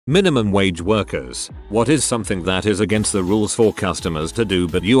Minimum wage workers. What is something that is against the rules for customers to do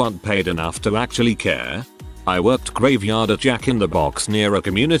but you aren't paid enough to actually care? I worked graveyard at Jack in the Box near a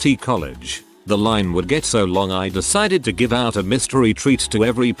community college. The line would get so long I decided to give out a mystery treat to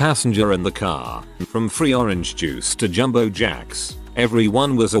every passenger in the car. From free orange juice to jumbo jacks,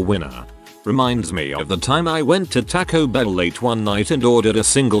 everyone was a winner. Reminds me of the time I went to Taco Bell late one night and ordered a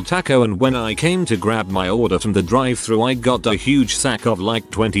single taco, and when I came to grab my order from the drive-thru I got a huge sack of like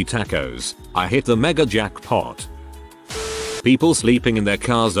 20 tacos. I hit the mega jackpot. People sleeping in their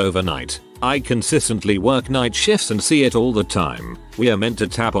cars overnight. I consistently work night shifts and see it all the time. We are meant to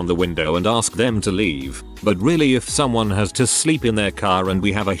tap on the window and ask them to leave, but really if someone has to sleep in their car and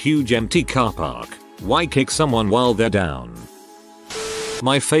we have a huge empty car park, why kick someone while they're down?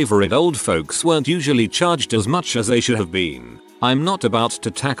 My favorite old folks weren't usually charged as much as they should have been. I'm not about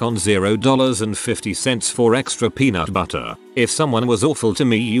to tack on $0.50 for extra peanut butter. If someone was awful to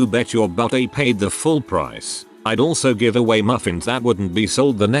me, you bet your butt they paid the full price. I'd also give away muffins that wouldn't be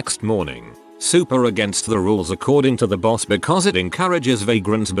sold the next morning. Super against the rules according to the boss because it encourages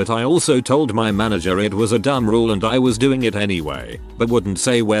vagrants, but I also told my manager it was a dumb rule and I was doing it anyway, but wouldn't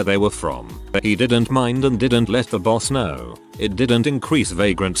say where they were from. He didn't mind and didn't let the boss know. It didn't increase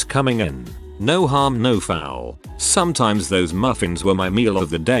vagrants coming in. No harm, no foul. Sometimes those muffins were my meal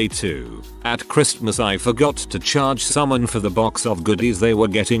of the day too. At Christmas I forgot to charge someone for the box of goodies they were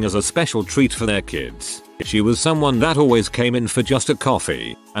getting as a special treat for their kids. She was someone that always came in for just a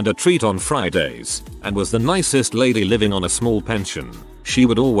coffee and a treat on Fridays and was the nicest lady living on a small pension. She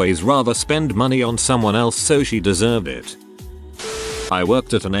would always rather spend money on someone else, so she deserved it. I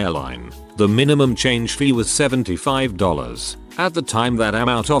worked at an airline. The minimum change fee was $75. At the time that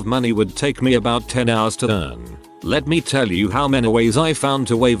amount of money would take me about 10 hours to earn. Let me tell you how many ways I found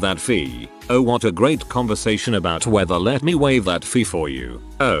to waive that fee. Oh, what a great conversation about whether let me waive that fee for you.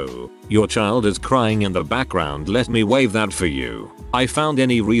 Oh, your child is crying in the background, let me waive that for you. I found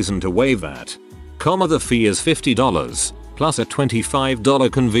any reason to waive that. The fee is $50 plus a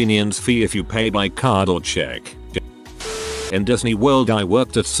 $25 convenience fee if you pay by card or check. In Disney World I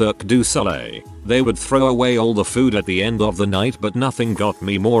worked at Cirque du Soleil. They would throw away all the food at the end of the night, but nothing got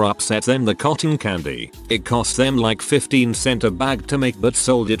me more upset than the cotton candy. It cost them like 15 cents a bag to make but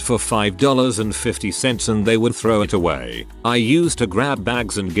sold it for $5.50 and they would throw it away. I used to grab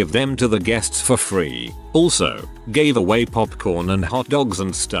bags and give them to the guests for free. Also, gave away popcorn and hot dogs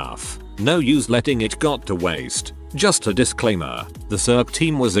and stuff. No use letting it got to waste. Just a disclaimer, the Cirque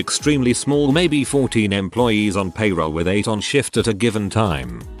team was extremely small, maybe 14 employees on payroll with 8 on shift at a given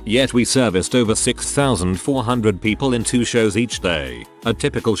time. Yet we serviced over 6,400 people in 2 shows each day. A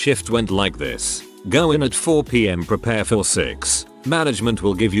typical shift went like this. Go in at 4 PM, prepare for 6. Management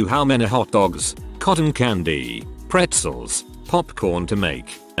will give you how many hot dogs, cotton candy, pretzels, popcorn to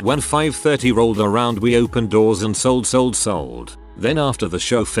make. When 5:30 rolled around we opened doors and sold. Then after the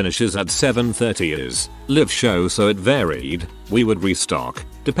show finishes at 7:30 is live show, so it varied. We would restock.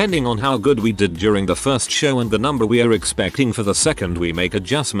 Depending on how good we did during the first show and the number we are expecting for the second, we make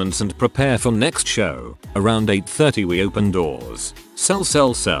adjustments and prepare for next show. Around 8:30 we open doors.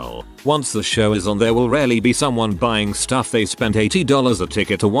 Sell. Once the show is on there will rarely be someone buying stuff. They spent $80 a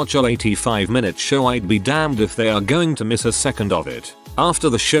ticket to watch a 85-minute show. I'd be damned if they are going to miss a second of it. After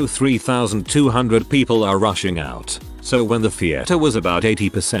the show 3,200 people are rushing out. So when the theater was about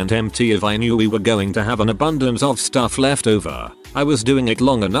 80% empty, if I knew we were going to have an abundance of stuff left over, I was doing it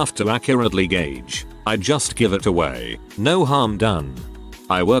long enough to accurately gauge. I'd just give it away. No harm done.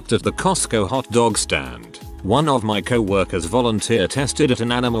 I worked at the Costco hot dog stand. One of my co-workers volunteer tested at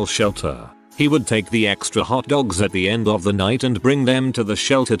an animal shelter. He would take the extra hot dogs at the end of the night and bring them to the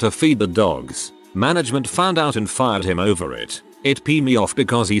shelter to feed the dogs. Management found out and fired him over it. It pissed me off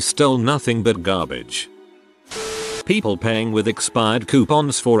because he stole nothing but garbage. People paying with expired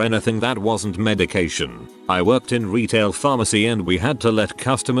coupons for anything that wasn't medication. I worked in retail pharmacy and we had to let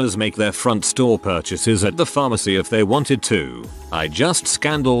customers make their front store purchases at the pharmacy if they wanted to. I just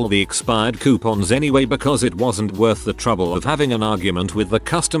scanned all the expired coupons anyway because it wasn't worth the trouble of having an argument with the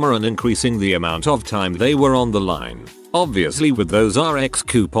customer and increasing the amount of time they were on the line. Obviously with those RX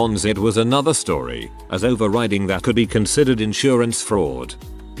coupons it was another story, as overriding that could be considered insurance fraud.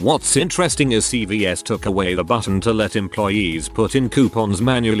 What's interesting is CVS took away the button to let employees put in coupons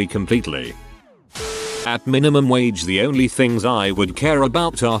manually completely. At minimum wage the only things I would care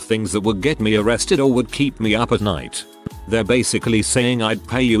about are things that would get me arrested or would keep me up at night. They're basically saying I'd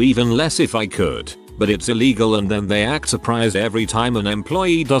pay you even less if I could, but it's illegal, and then they act surprised every time an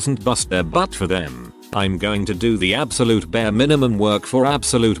employee doesn't bust their butt for them. I'm going to do the absolute bare minimum work for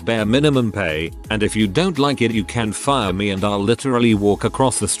absolute bare minimum pay, and if you don't like it you can fire me and I'll literally walk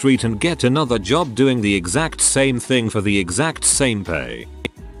across the street and get another job doing the exact same thing for the exact same pay.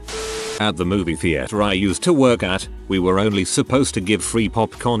 At the movie theater I used to work at, we were only supposed to give free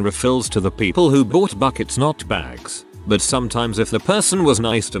popcorn refills to the people who bought buckets, not bags. But sometimes if the person was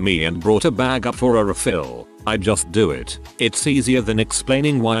nice to me and brought a bag up for a refill, I'd just do it. It's easier than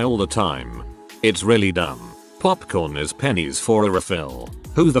explaining why all the time. It's really dumb. Popcorn is pennies for a refill.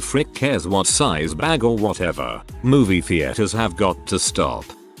 Who the frick cares what size bag or whatever? Movie theaters have got to stop.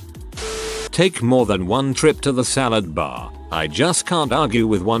 Take more than one trip to the salad bar. I just can't argue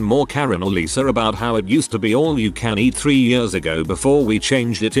with one more Karen or Lisa about how it used to be all you can eat 3 years ago before we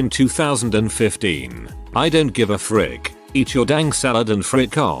changed it in 2015. I don't give a frick. Eat your dang salad and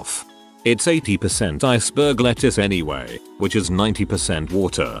frick off. It's 80% iceberg lettuce anyway, which is 90%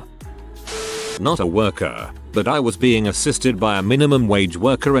 water. Not a worker, but I was being assisted by a minimum wage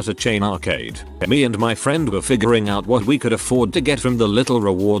worker at a chain arcade. Me and my friend were figuring out what we could afford to get from the little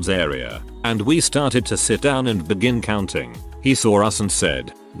rewards area, and we started to sit down and begin counting. He saw us and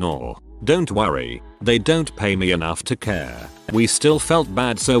said, "No, don't worry, they don't pay me enough to care." We still felt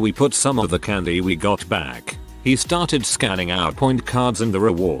bad, so we put some of the candy we got back. He started scanning our point cards and the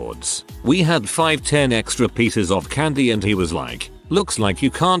rewards. We had 5-10 extra pieces of candy and he was like, "Looks like you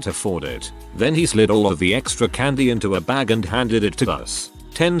can't afford it." Then he slid all of the extra candy into a bag and handed it to us.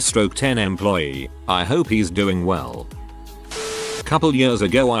 10/10 employee. I hope he's doing well. Couple years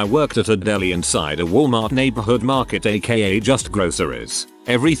ago I worked at a deli inside a Walmart neighborhood market, aka just groceries.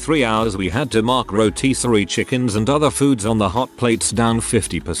 Every 3 hours we had to mark rotisserie chickens and other foods on the hot plates down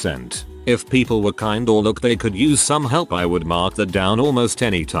 50%. If people were kind or looked they could use some help, I would mark that down almost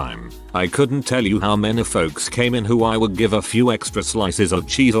any time. I couldn't tell you how many folks came in who I would give a few extra slices of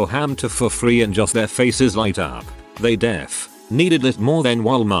cheese or ham to for free and just their faces light up. They needed it more than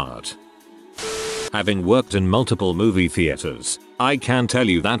Walmart. Having worked in multiple movie theaters, I can tell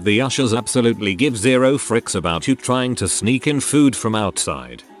you that the ushers absolutely give zero fricks about you trying to sneak in food from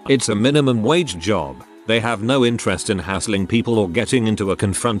outside. It's a minimum wage job. They have no interest in hassling people or getting into a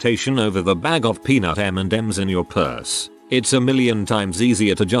confrontation over the bag of peanut M&Ms in your purse. It's a million times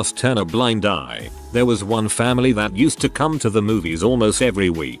easier to just turn a blind eye. There was one family that used to come to the movies almost every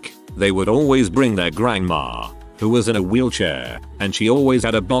week. They would always bring their grandma, who was in a wheelchair, and she always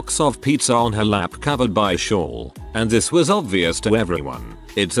had a box of pizza on her lap covered by a shawl. And this was obvious to everyone.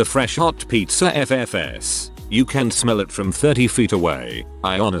 It's a fresh hot pizza FFS. You can smell it from 30 feet away.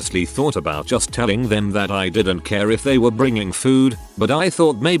 I honestly thought about just telling them that I didn't care if they were bringing food, but I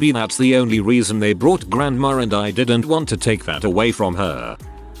thought maybe that's the only reason they brought grandma and I didn't want to take that away from her.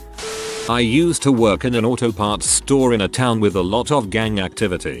 I used to work in an auto parts store in a town with a lot of gang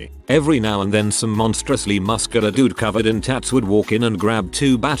activity. Every now and then some monstrously muscular dude covered in tats would walk in and grab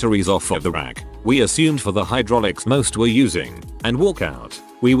 2 batteries off of the rack we assumed for the hydraulics most were using, and walk out.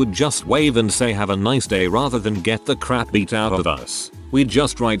 We would just wave and say have a nice day rather than get the crap beat out of us. We'd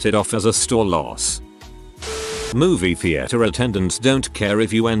just write it off as a store loss. Movie theater attendants don't care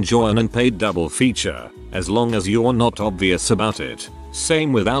if you enjoy an unpaid double feature, as long as you're not obvious about it.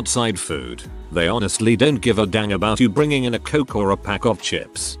 Same with outside food. They honestly don't give a dang about you bringing in a Coke or a pack of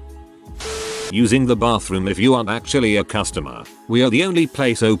chips. Using the bathroom if you aren't actually a customer. We are the only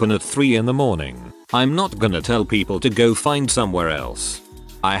place open at 3 in the morning. I'm not gonna tell people to go find somewhere else.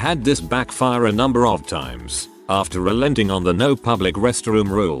 I had this backfire a number of times. After relenting on the no public restroom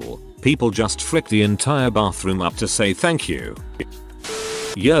rule, people just fricked the entire bathroom up to say thank you.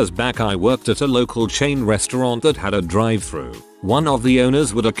 Years back I worked at a local chain restaurant that had a drive-thru. One of the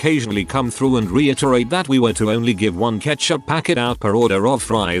owners would occasionally come through and reiterate that we were to only give 1 ketchup packet out per order of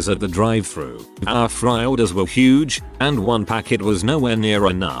fries at the drive-thru. Our fry orders were huge, and 1 packet was nowhere near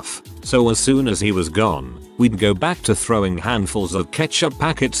enough. So as soon as he was gone, we'd go back to throwing handfuls of ketchup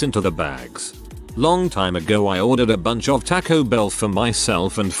packets into the bags. Long time ago I ordered a bunch of Taco Bell for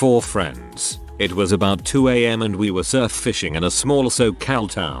myself and 4 friends. It was about 2 AM and we were surf fishing in a small SoCal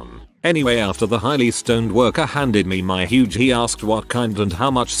town. Anyway, after the highly stoned worker handed me my huge, he asked what kind and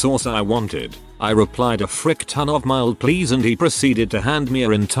how much sauce I wanted. I replied a frick ton of mild please and he proceeded to hand me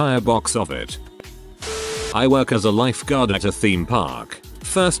an entire box of it. I work as a lifeguard at a theme park.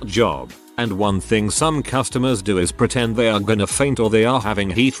 First job. And one thing some customers do is pretend they are gonna faint or they are having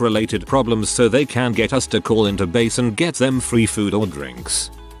heat related problems so they can get us to call into base and get them free food or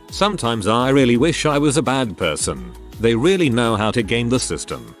drinks. Sometimes I really wish I was a bad person. They really know how to game the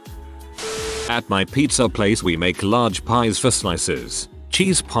system. At my pizza place we make large pies for slices.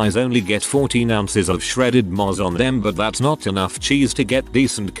 Cheese pies only get 14 ounces of shredded moz on them, but that's not enough cheese to get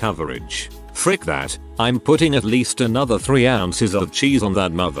decent coverage. Frick that, I'm putting at least another 3 ounces of cheese on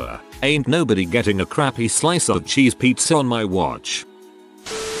that mother. Ain't nobody getting a crappy slice of cheese pizza on my watch.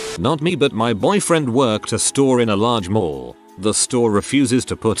 Not me, but my boyfriend worked a store in a large mall. The store refuses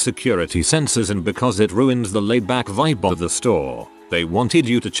to put security sensors in because it ruins the laid-back vibe of the store. They wanted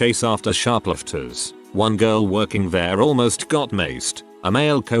you to chase after shoplifters. One girl working there almost got maced. A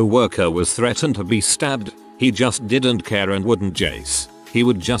male co-worker was threatened to be stabbed. He just didn't care and wouldn't chase. He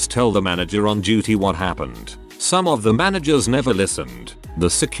would just tell the manager on duty what happened. Some of the managers never listened. The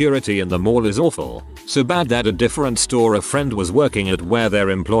security in the mall is awful. So bad that a different store a friend was working at where their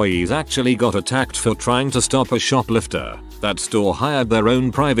employees actually got attacked for trying to stop a shoplifter. That store hired their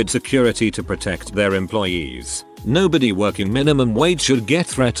own private security to protect their employees. Nobody working minimum wage should get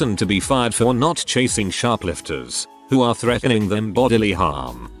threatened to be fired for not chasing shoplifters who are threatening them bodily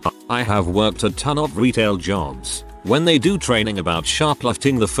harm. I have worked a ton of retail jobs. When they do training about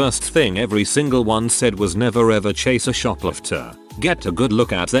shoplifting, the first thing every single one said was never ever chase a shoplifter. Get a good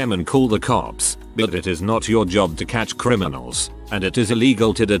look at them and call the cops. But it is not your job to catch criminals, and it is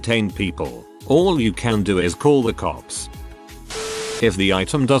illegal to detain people. All you can do is call the cops. If the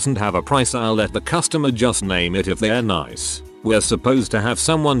item doesn't have a price, I'll let the customer just name it if they're nice. We're supposed to have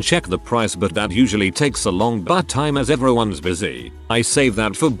someone check the price, but that usually takes a long butt time as everyone's busy. I save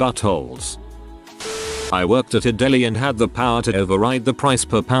that for buttholes. I worked at a deli and had the power to override the price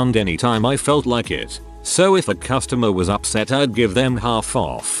per pound anytime I felt like it. So if a customer was upset, I'd give them half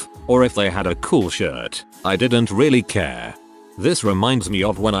off. Or if they had a cool shirt, I didn't really care. This reminds me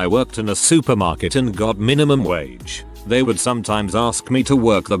of when I worked in a supermarket and got minimum wage. They would sometimes ask me to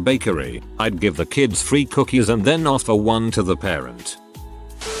work the bakery. I'd give the kids free cookies and then offer one to the parent.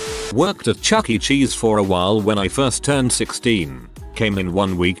 Worked at Chuck E. Cheese for a while when I first turned 16. Came in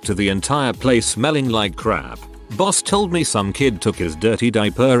one week to the entire place smelling like crap. Boss told me some kid took his dirty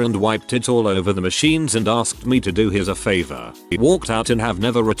diaper and wiped it all over the machines and asked me to do his a favor. He walked out and have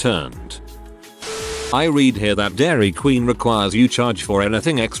never returned. I read here that Dairy Queen requires you charge for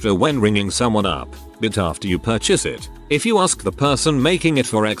anything extra when ringing someone up, but after you purchase it, if you ask the person making it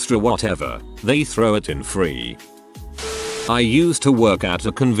for extra whatever, they throw it in free. I used to work at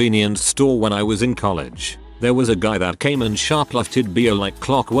a convenience store when I was in college. There was a guy that came and shoplifted beer like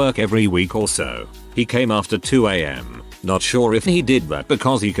clockwork every week or so. He came after 2 AM. Not sure if he did that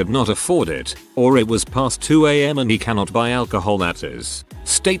because he could not afford it, or it was past 2 AM and he cannot buy alcohol, that is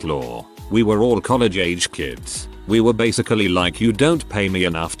state law. We were all college age kids. We were basically like, you don't pay me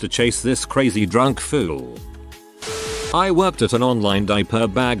enough to chase this crazy drunk fool. I worked at an online diaper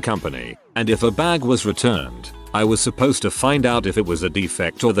bag company, and if a bag was returned, I was supposed to find out if it was a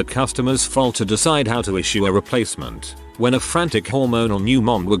defect or the customer's fault to decide how to issue a replacement. When a frantic hormonal new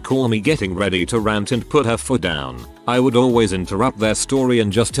mom would call me getting ready to rant and put her foot down, I would always interrupt their story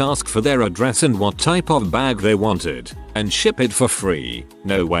and just ask for their address and what type of bag they wanted, and ship it for free.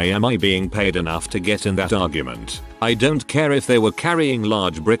 No way am I being paid enough to get in that argument. I don't care if they were carrying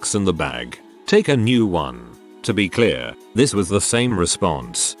large bricks in the bag. Take a new one. To be clear, this was the same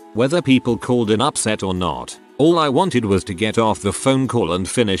response, whether people called in upset or not. All I wanted was to get off the phone call and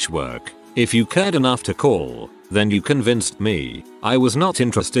finish work. If you cared enough to call, then you convinced me. I was not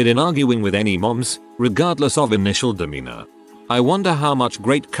interested in arguing with any moms, regardless of initial demeanor. I wonder how much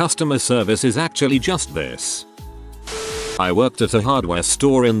great customer service is actually just this. I worked at a hardware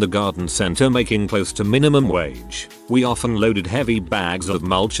store in the garden center making close to minimum wage. We often loaded heavy bags of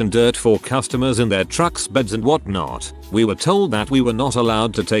mulch and dirt for customers in their trucks, beds and whatnot. We were told that we were not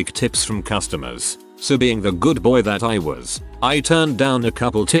allowed to take tips from customers. So being the good boy that I was, I turned down a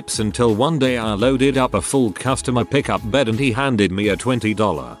couple tips until one day I loaded up a full customer pickup bed and he handed me a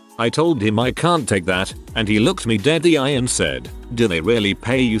 $20. I told him I can't take that, and he looked me dead the eye and said, "Do they really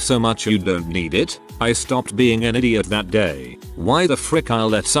pay you so much you don't need it?" I stopped being an idiot that day. Why the frick I'll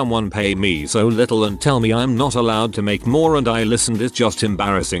let someone pay me so little and tell me I'm not allowed to make more and I listened is just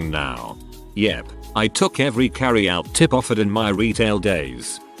embarrassing now. Yep, I took every carry-out tip offered in my retail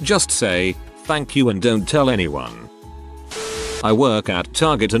days. Just say, thank you and don't tell anyone. I work at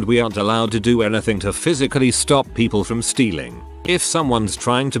Target and we aren't allowed to do anything to physically stop people from stealing. If someone's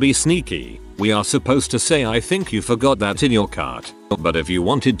trying to be sneaky, we are supposed to say, "I think you forgot that in your cart." But if you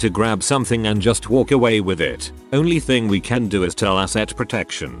wanted to grab something and just walk away with it, only thing we can do is tell asset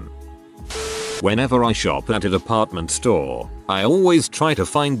protection. Whenever I shop at a department store, I always try to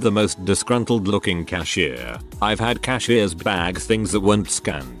find the most disgruntled looking cashier. I've had cashiers bag things that weren't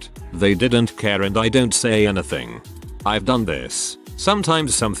scanned. They didn't care and I don't say anything. I've done this.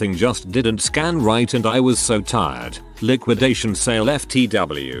 Sometimes something just didn't scan right and I was so tired, liquidation sale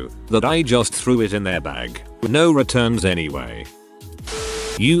FTW, that I just threw it in their bag. No returns anyway.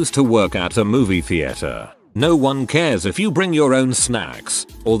 Used to work at a movie theater. No one cares if you bring your own snacks,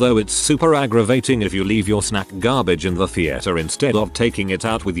 although it's super aggravating if you leave your snack garbage in the theater instead of taking it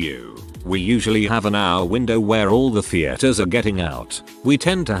out with you. We usually have an hour window where all the theaters are getting out. We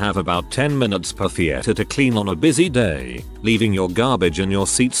tend to have about 10 minutes per theater to clean on a busy day. Leaving your garbage in your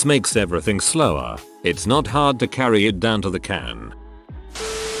seats makes everything slower. It's not hard to carry it down to the can.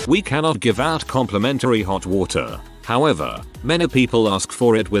 We cannot give out complimentary hot water. However, many people ask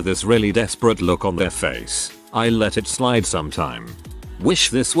for it with this really desperate look on their face. I let it slide sometime. Wish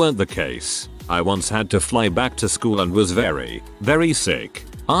this weren't the case. I once had to fly back to school and was very sick.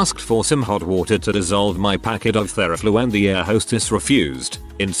 Asked for some hot water to dissolve my packet of Theraflu and the air hostess refused,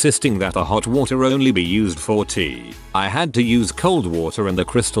 insisting that the hot water only be used for tea. I had to use cold water and the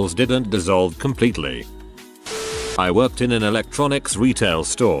crystals didn't dissolve completely. I worked in an electronics retail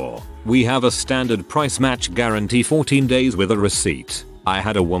store. We have a standard price match guarantee 14 days with a receipt. I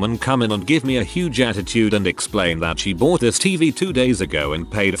had a woman come in and give me a huge attitude and explain that she bought this TV 2 days ago and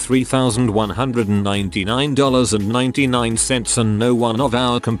paid $3,199.99 and no one of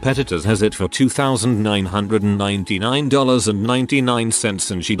our competitors has it for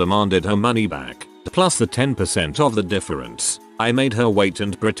 $2,999.99 and she demanded her money back, plus the 10% of the difference. I made her wait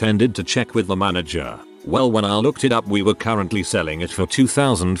and pretended to check with the manager. Well, when I looked it up, we were currently selling it for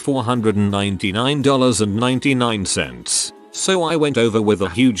 $2,499.99. So I went over with a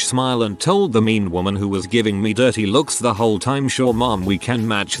huge smile and told the mean woman who was giving me dirty looks the whole time, "Sure mom, we can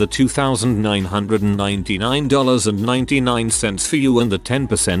match the $2,999.99 for you and the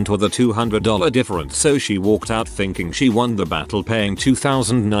 10% or the $200 difference." So she walked out thinking she won the battle, paying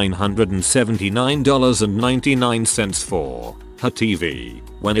 $2,979.99 for her TV,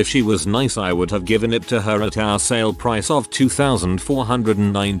 when if she was nice I would have given it to her at our sale price of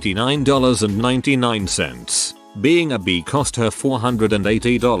 $2,499.99. Being a B cost her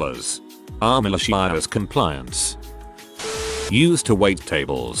 $480. Malicious compliance. Used to wait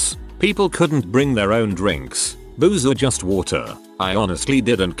tables. People couldn't bring their own drinks, booze or just water. I honestly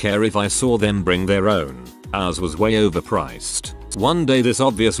didn't care if I saw them bring their own. Ours was way overpriced. One day this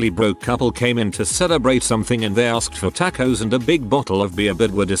obviously broke couple came in to celebrate something and they asked for tacos and a big bottle of beer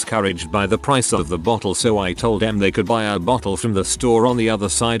but were discouraged by the price of the bottle, so I told them they could buy a bottle from the store on the other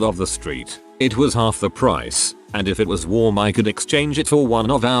side of the street. It was half the price, and if it was warm I could exchange it for one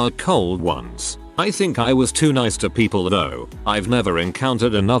of our cold ones. I think I was too nice to people though. I've never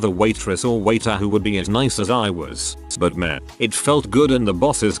encountered another waitress or waiter who would be as nice as I was. But meh, it felt good and the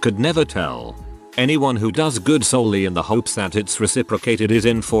bosses could never tell. Anyone who does good solely in the hopes that it's reciprocated is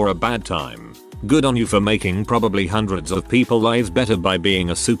in for a bad time. Good on you for making probably hundreds of people's lives better by being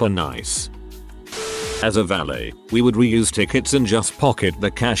a super nice. As a valet, we would reuse tickets and just pocket the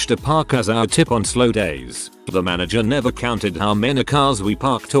cash to park as our tip on slow days. The manager never counted how many cars we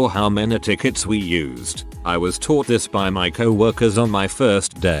parked or how many tickets we used. I was taught this by my co-workers on my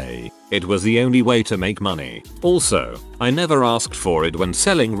first day. It was the only way to make money. Also, I never asked for it when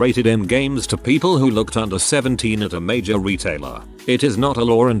selling rated M games to people who looked under 17 at a major retailer. It is not a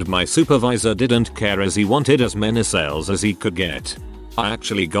law and my supervisor didn't care as he wanted as many sales as he could get. I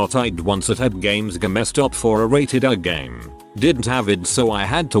actually got ID'd once at a games GameStop for a rated R game. Didn't have it so I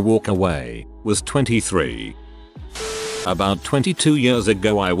had to walk away. Was 23. About 22 years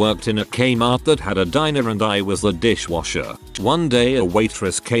ago I worked in a Kmart that had a diner and I was the dishwasher. One day a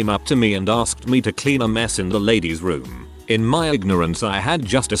waitress came up to me and asked me to clean a mess in the ladies' room. In my ignorance I had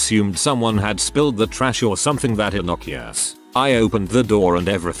just assumed someone had spilled the trash or something that innocuous. I opened the door and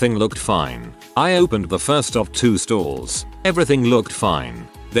everything looked fine. I opened the first of 2 stalls. Everything looked fine.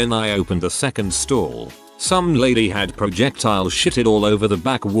 Then I opened the second stall. Some lady had projectile shitted all over the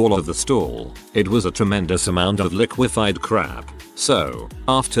back wall of the stall. It was a tremendous amount of liquefied crap. So,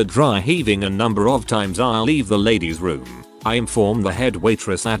 after dry heaving a number of times I'll leave the ladies' room. I informed the head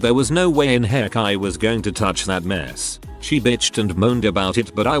waitress that there was no way in heck I was going to touch that mess. She bitched and moaned about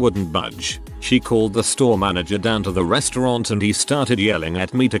it but I wouldn't budge. She called the store manager down to the restaurant and he started yelling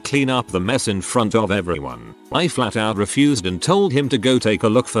at me to clean up the mess in front of everyone. I flat out refused and told him to go take a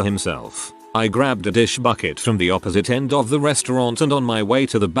look for himself. I grabbed a dish bucket from the opposite end of the restaurant and on my way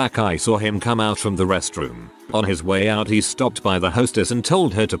to the back I saw him come out from the restroom. On his way out he stopped by the hostess and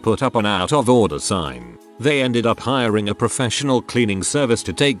told her to put up an out of order sign. They ended up hiring a professional cleaning service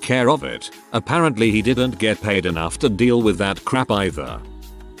to take care of it. Apparently he didn't get paid enough to deal with that crap either.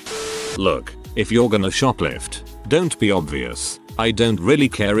 Look, if you're gonna shoplift, don't be obvious. I don't really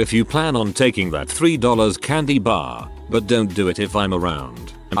care if you plan on taking that $3 candy bar, but don't do it if I'm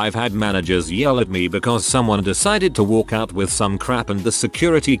around. I've had managers yell at me because someone decided to walk out with some crap and the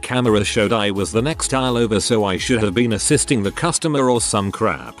security camera showed I was the next aisle over, so I should have been assisting the customer or some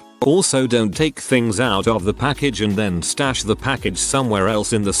crap. Also, don't take things out of the package and then stash the package somewhere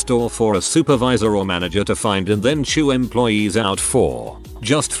else in the store for a supervisor or manager to find and then chew employees out for.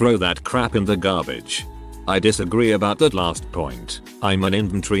 Just throw that crap in the garbage. I disagree about that last point. I'm an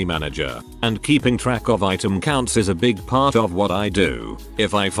inventory manager, and keeping track of item counts is a big part of what I do.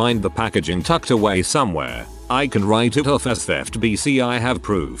 If I find the packaging tucked away somewhere, I can write it off as theft BC I have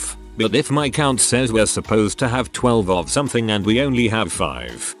proof. But if my count says we're supposed to have 12 of something and we only have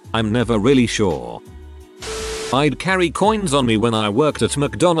 5, I'm never really sure. I'd carry coins on me when I worked at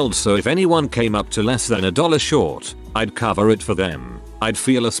McDonald's, so if anyone came up to less than $1 short, I'd cover it for them. I'd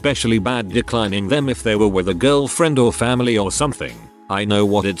feel especially bad declining them if they were with a girlfriend or family or something. I know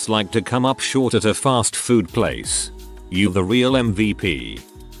what it's like to come up short at a fast food place. You the real MVP.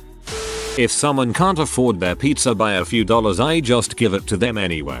 If someone can't afford their pizza by a few dollars, I just give it to them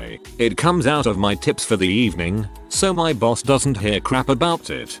anyway. It comes out of my tips for the evening, so my boss doesn't hear crap about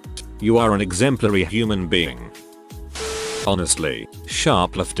it. You are an exemplary human being. Honestly,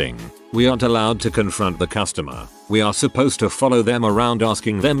 shoplifting. We aren't allowed to confront the customer. We are supposed to follow them around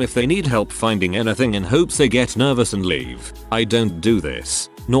asking them if they need help finding anything in hopes they get nervous and leave. I don't do this,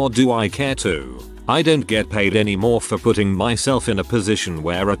 nor do I care to. I don't get paid anymore for putting myself in a position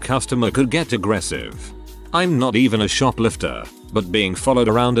where a customer could get aggressive. I'm not even a shoplifter, but being followed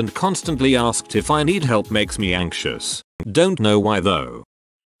around and constantly asked if I need help makes me anxious. Don't know why though.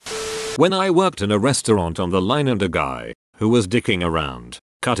 When I worked in a restaurant on the line and a guy, who was dicking around,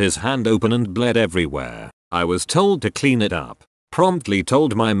 cut his hand open and bled everywhere, I was told to clean it up. Promptly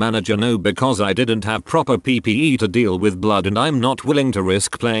told my manager no because I didn't have proper PPE to deal with blood and I'm not willing to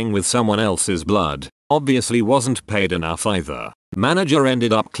risk playing with someone else's blood. Obviously wasn't paid enough either. Manager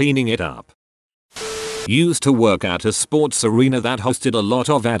ended up cleaning it up. Used to work at a sports arena that hosted a lot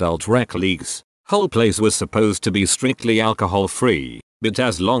of adult rec leagues. Whole place was supposed to be strictly alcohol free, but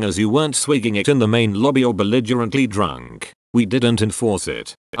as long as you weren't swigging it in the main lobby or belligerently drunk, we didn't enforce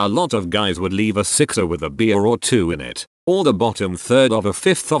it. A lot of guys would leave a sixer with a beer or two in it, or the bottom third of a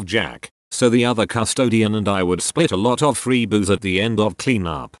fifth of Jack, so the other custodian and I would split a lot of free booze at the end of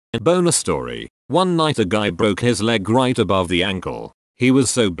cleanup. And bonus story, one night a guy broke his leg right above the ankle. He was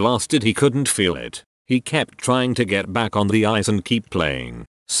so blasted he couldn't feel it. He kept trying to get back on the ice and keep playing.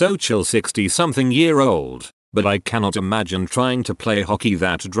 So chill 60-something-year-old, but I cannot imagine trying to play hockey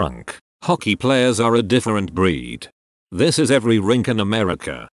that drunk. Hockey players are a different breed. This is every rink in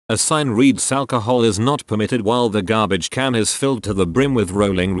America. A sign reads alcohol is not permitted while the garbage can is filled to the brim with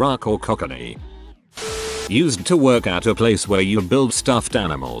rolling rock or coconut. Used to work at a place where you build stuffed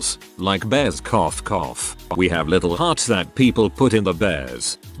animals, like bears. Cough cough. We have little hearts that people put in the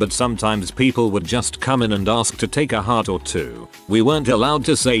bears, but sometimes people would just come in and ask to take a heart or two. We weren't allowed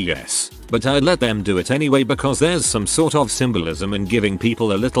to say yes, but I'd let them do it anyway because there's some sort of symbolism in giving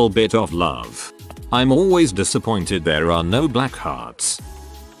people a little bit of love. I'm always disappointed there are no black hearts.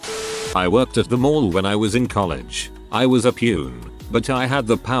 I worked at the mall when I was in college. I was a peon, but I had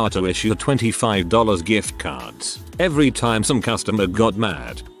the power to issue $25 gift cards. Every time some customer got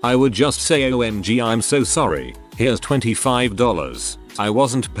mad, I would just say OMG I'm so sorry, here's $25. I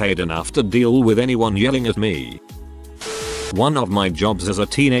wasn't paid enough to deal with anyone yelling at me. One of my jobs as a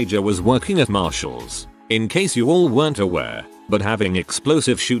teenager was working at Marshall's. In case you all weren't aware, but having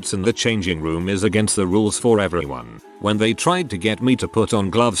explosive shoots in the changing room is against the rules for everyone. When they tried to get me to put on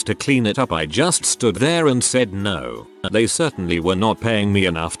gloves to clean it up, I just stood there and said no. They certainly were not paying me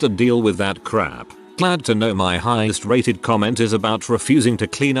enough to deal with that crap. Glad to know my highest rated comment is about refusing to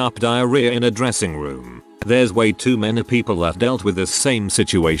clean up diarrhea in a dressing room. There's way too many people that dealt with this same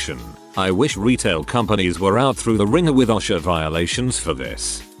situation. I wish retail companies were out through the ringer with OSHA violations for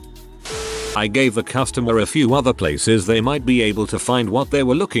this. I gave the customer a few other places they might be able to find what they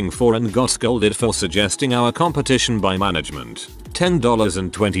were looking for and got scolded for suggesting our competition by management.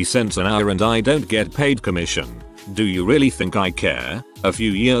 $10.20 an hour and I don't get paid commission. Do you really think I care? A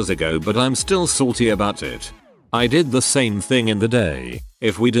few years ago, but I'm still salty about it. I did the same thing in the day.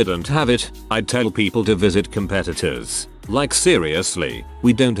 If we didn't have it, I'd tell people to visit competitors. Like seriously,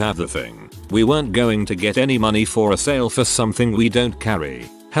 we don't have the thing. We weren't going to get any money for a sale for something we don't carry.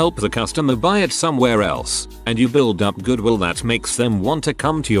 Help the customer buy it somewhere else, and you build up goodwill that makes them want to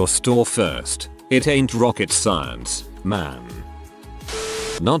come to your store first. It ain't rocket science, man.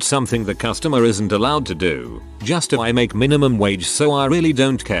 Not something the customer isn't allowed to do, just a I make minimum wage so I really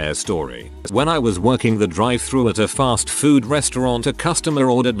don't care story. When I was working the drive-thru at a fast food restaurant, a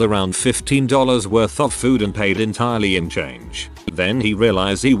customer ordered around $15 worth of food and paid entirely in change. Then he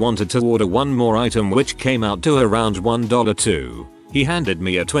realized he wanted to order one more item, which came out to around $1 too. He handed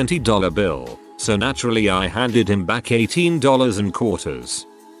me a $20 bill, so naturally I handed him back $18 and quarters.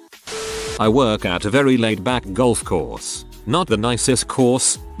 I work at a very laid-back golf course. Not the nicest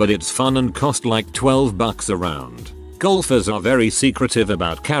course, but it's fun and cost like $12 a round. Golfers are very secretive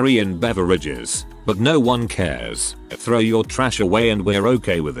about carrying beverages, but no one cares. Throw your trash away and we're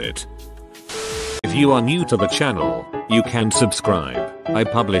okay with it. If you are new to the channel, you can subscribe. I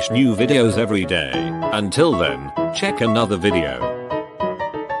publish new videos every day. Until then, check another video.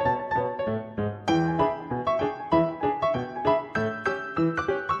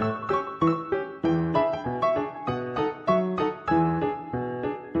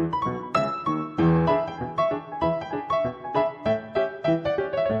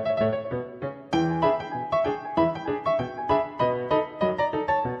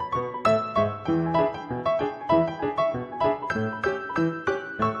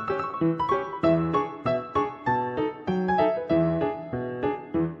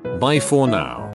 Bye for now.